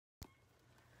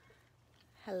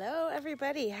Hello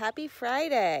everybody, happy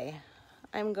Friday.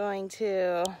 I'm going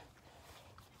to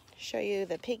show you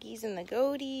the piggies and the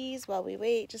goaties while we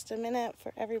wait just a minute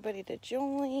for everybody to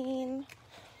join.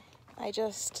 I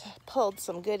just pulled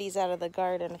some goodies out of the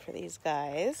garden for these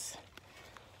guys,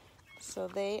 so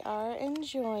they are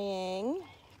enjoying.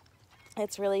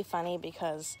 It's really funny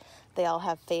because they all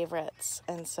have favorites,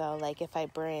 and so like if I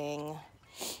bring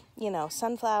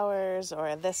sunflowers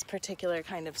or this particular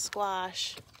kind of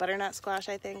squash, butternut squash,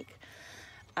 I think.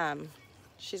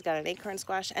 She's got an acorn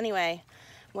squash. Anyway,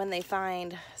 when they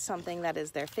find something that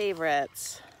is their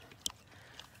favorites,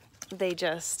 they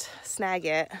just snag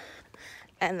it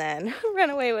and then run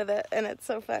away with it, and it's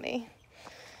so funny.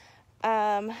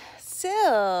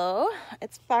 So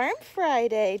it's Farm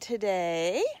Friday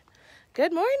today.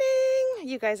 Good morning.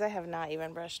 You guys, I have not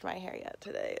even brushed my hair yet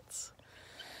today.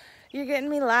 You're getting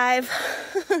me live.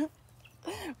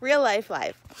 Real life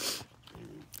live.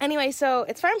 Anyway, so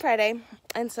it's Farm Friday.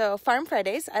 And so Farm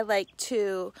Fridays, I like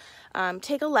to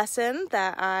take a lesson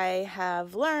that I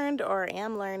have learned or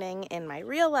am learning in my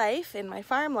real life, in my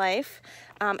farm life,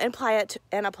 and apply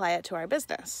it to our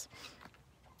business.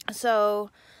 So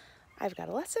I've got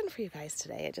a lesson for you guys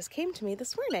today. It just came to me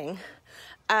this morning.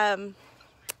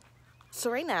 So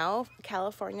right now,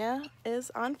 California is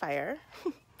on fire.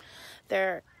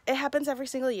 It happens every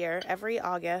single year, every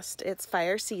August. It's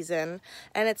fire season,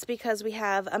 and it's because we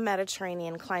have a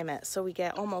Mediterranean climate. So we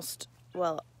get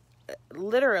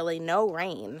literally no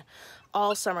rain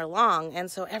all summer long, and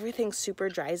so everything super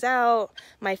dries out.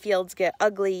 My fields get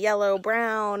ugly yellow,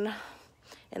 brown.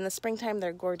 In the springtime,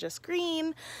 they're gorgeous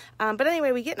green. But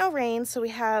anyway, we get no rain, so we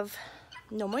have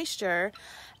no moisture,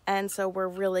 and so we're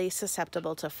really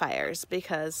susceptible to fires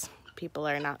because people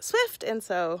are not swift, and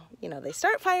so they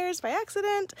start fires by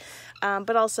accident.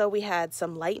 But also we had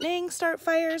some lightning start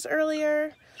fires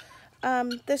earlier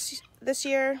this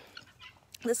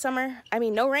summer. I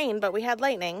mean, no rain, but we had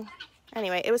lightning.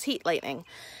 Anyway, it was heat lightning.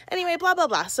 Anyway, blah blah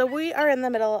blah. So we are in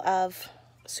the middle of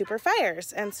super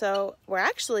fires, and so we're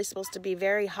actually supposed to be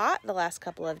very hot the last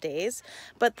couple of days,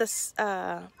 but the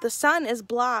sun is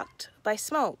blocked by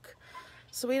smoke.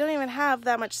 So we don't even have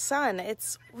that much sun.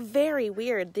 It's very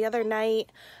weird. The other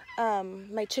night,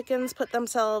 my chickens put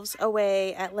themselves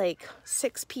away at like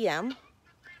 6 p.m.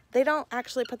 They don't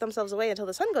actually put themselves away until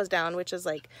the sun goes down, which is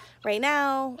like right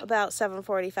now about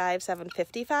 7:45,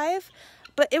 7:55.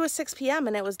 But it was 6 p.m.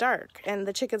 and it was dark, and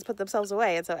the chickens put themselves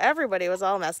away, and so everybody was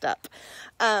all messed up.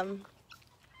 But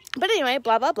anyway,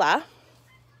 blah, blah, blah.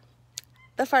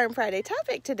 The Farm Friday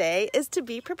topic today is to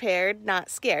be prepared, not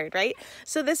scared, right?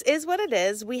 So this is what it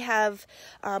is. We have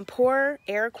poor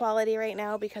air quality right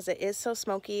now because it is so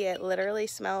smoky. It literally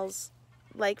smells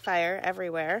like fire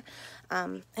everywhere.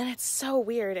 And it's so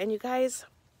weird. And you guys,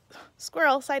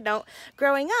 squirrel, side note,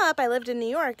 growing up, I lived in New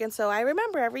York. And so I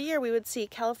remember every year we would see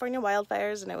California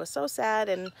wildfires, and it was so sad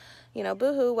and,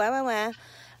 boo-hoo, wah, wah,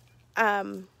 wah.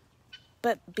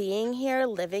 But being here,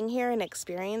 living here, and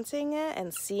experiencing it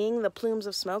and seeing the plumes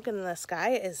of smoke in the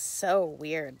sky is so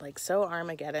weird, like so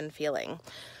Armageddon feeling.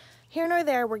 Here nor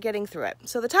there, we're getting through it.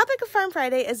 So the topic of Farm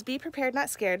Friday is be prepared, not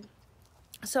scared.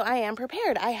 So I am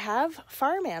prepared. I have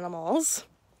farm animals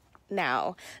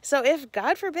now. So if,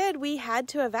 God forbid, we had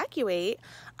to evacuate,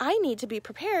 I need to be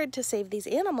prepared to save these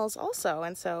animals also.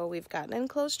 And so we've got an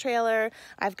enclosed trailer.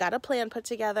 I've got a plan put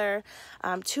together.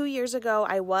 2 years ago,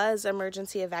 I was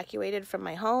emergency evacuated from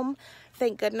my home.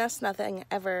 Thank goodness nothing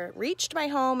ever reached my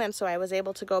home, and so I was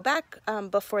able to go back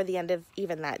before the end of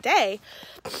even that day.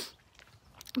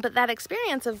 But that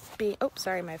experience of being,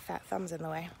 sorry, my fat thumb's in the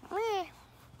way.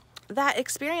 That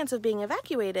experience of being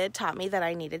evacuated taught me that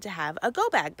I needed to have a go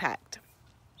bag packed.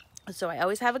 So I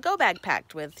always have a go bag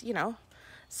packed with,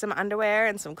 some underwear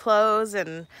and some clothes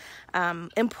and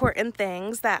important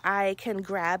things that I can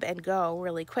grab and go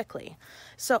really quickly.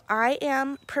 So I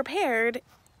am prepared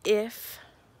if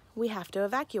we have to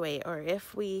evacuate or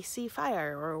if we see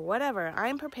fire or whatever.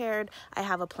 I'm prepared. I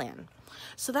have a plan.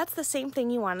 So that's the same thing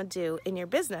you want to do in your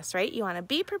business, right? You want to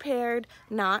be prepared,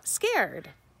 not scared.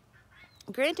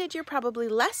 Granted, you're probably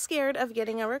less scared of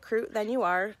getting a recruit than you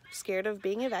are scared of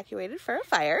being evacuated for a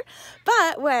fire.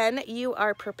 But when you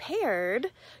are prepared,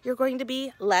 you're going to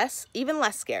be even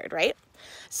less scared, right?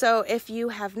 So if you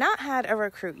have not had a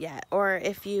recruit yet, or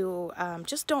if you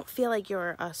just don't feel like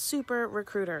you're a super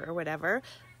recruiter or whatever,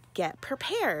 get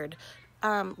prepared.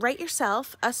 Write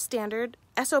yourself a standard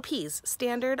SOPs,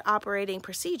 standard operating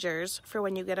procedures for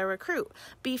when you get a recruit.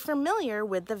 Be familiar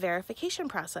with the verification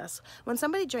process. When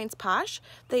somebody joins Posh,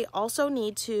 they also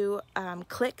need to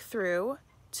click through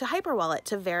to Hyperwallet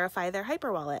to verify their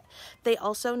Hyperwallet. They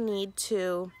also need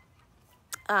to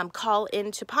call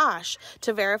into Posh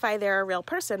to verify they're a real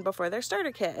person before their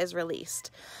starter kit is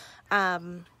released.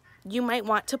 You might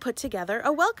want to put together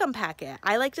a welcome packet.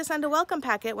 I like to send a welcome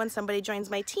packet when somebody joins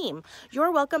my team.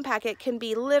 Your welcome packet can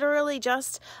be literally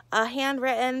just a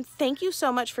handwritten, thank you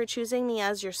so much for choosing me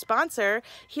as your sponsor.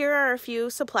 Here are a few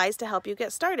supplies to help you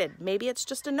get started. Maybe it's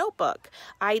just a notebook.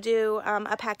 I do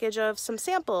a package of some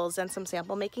samples and some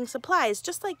sample making supplies,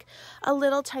 just like a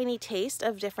little tiny taste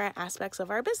of different aspects of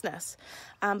our business.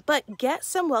 But get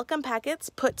some welcome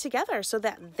packets put together so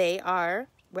that they are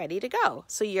ready to go.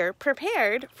 So you're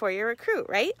prepared for your recruit,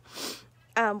 right?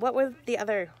 What were the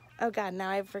other, oh God, now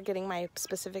I'm forgetting my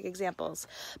specific examples.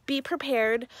 Be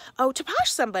prepared, to Posh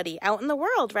somebody out in the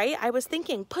world, right? I was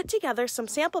thinking, put together some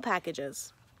sample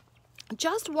packages.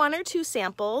 Just 1 or 2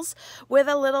 samples with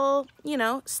a little,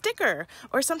 sticker.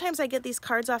 Or sometimes I get these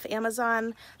cards off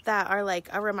Amazon that are like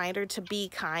a reminder to be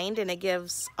kind, and it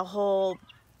gives a whole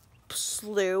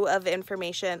slew of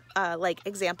information, like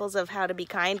examples of how to be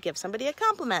kind, give somebody a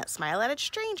compliment, smile at a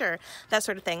stranger, that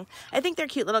sort of thing. I think they're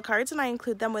cute little cards, and I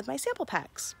include them with my sample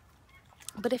packs.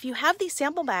 But if you have these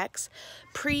sample packs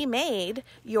pre-made,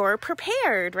 you're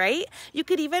prepared, right? You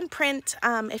could even print,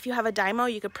 if you have a Dymo,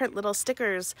 you could print little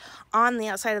stickers on the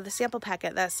outside of the sample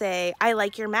packet that say, I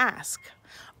like your mask,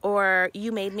 or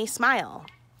you made me smile.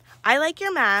 I like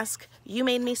your mask, you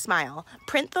made me smile.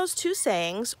 Print those 2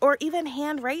 sayings, or even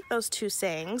handwrite those 2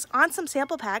 sayings on some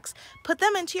sample packs, put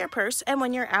them into your purse, and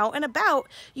when you're out and about,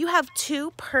 you have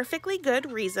 2 perfectly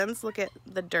good reasons. Look at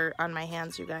the dirt on my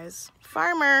hands, you guys.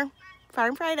 Farm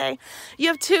Friday. You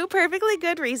have 2 perfectly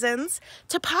good reasons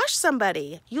to Posh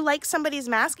somebody. You like somebody's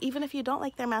mask, even if you don't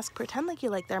like their mask, pretend like you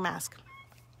like their mask.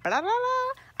 Blah, blah,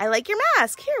 blah. I like your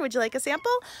mask. Here, would you like a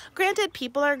sample? Granted,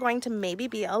 people are going to maybe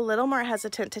be a little more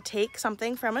hesitant to take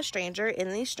something from a stranger in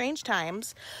these strange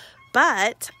times,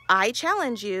 but I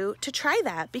challenge you to try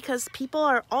that, because people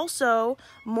are also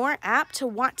more apt to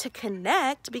want to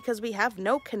connect, because we have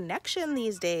no connection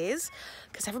these days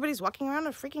because everybody's walking around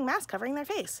with a freaking mask covering their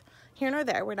face. Here nor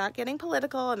there. We're not getting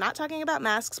political. I'm not talking about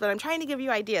masks, but I'm trying to give you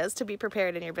ideas to be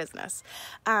prepared in your business.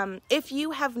 If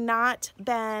you have not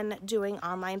been doing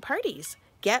online parties,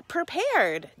 get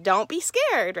prepared. Don't be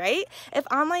scared, right? If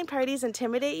online parties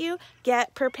intimidate you,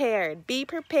 get prepared. Be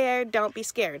prepared. Don't be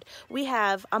scared. We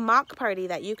have a mock party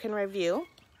that you can review.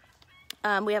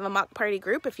 We have a mock party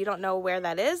group. If you don't know where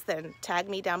that is, then tag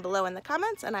me down below in the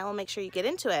comments and I will make sure you get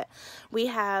into it. We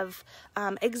have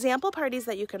example parties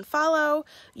that you can follow.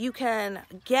 You can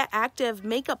get active,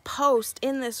 make a post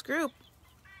in this group.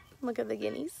 Look at the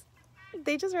guineas.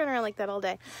 They just run around like that all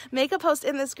day. Make a post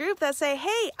in this group that say,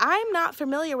 hey, I'm not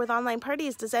familiar with online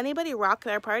parties. Does anybody rock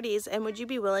their parties? And would you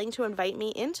be willing to invite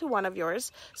me into one of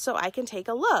yours so I can take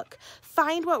a look?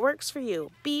 Find what works for you.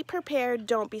 Be prepared.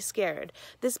 Don't be scared.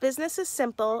 This business is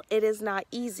simple. It is not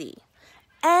easy.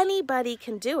 Anybody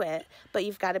can do it, but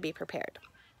you've got to be prepared.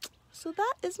 So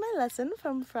that is my lesson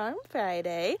from Farm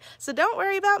Friday. So don't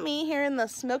worry about me here in the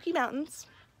Smoky Mountains.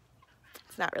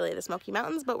 It's not really the Smoky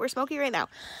Mountains, but we're smoky right now.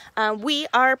 We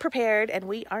are prepared and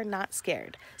we are not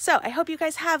scared. So I hope you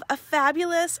guys have a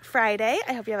fabulous Friday.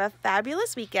 I hope you have a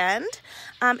fabulous weekend.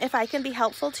 If I can be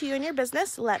helpful to you in your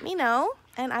business, let me know,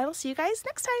 and I will see you guys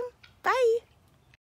next time. Bye.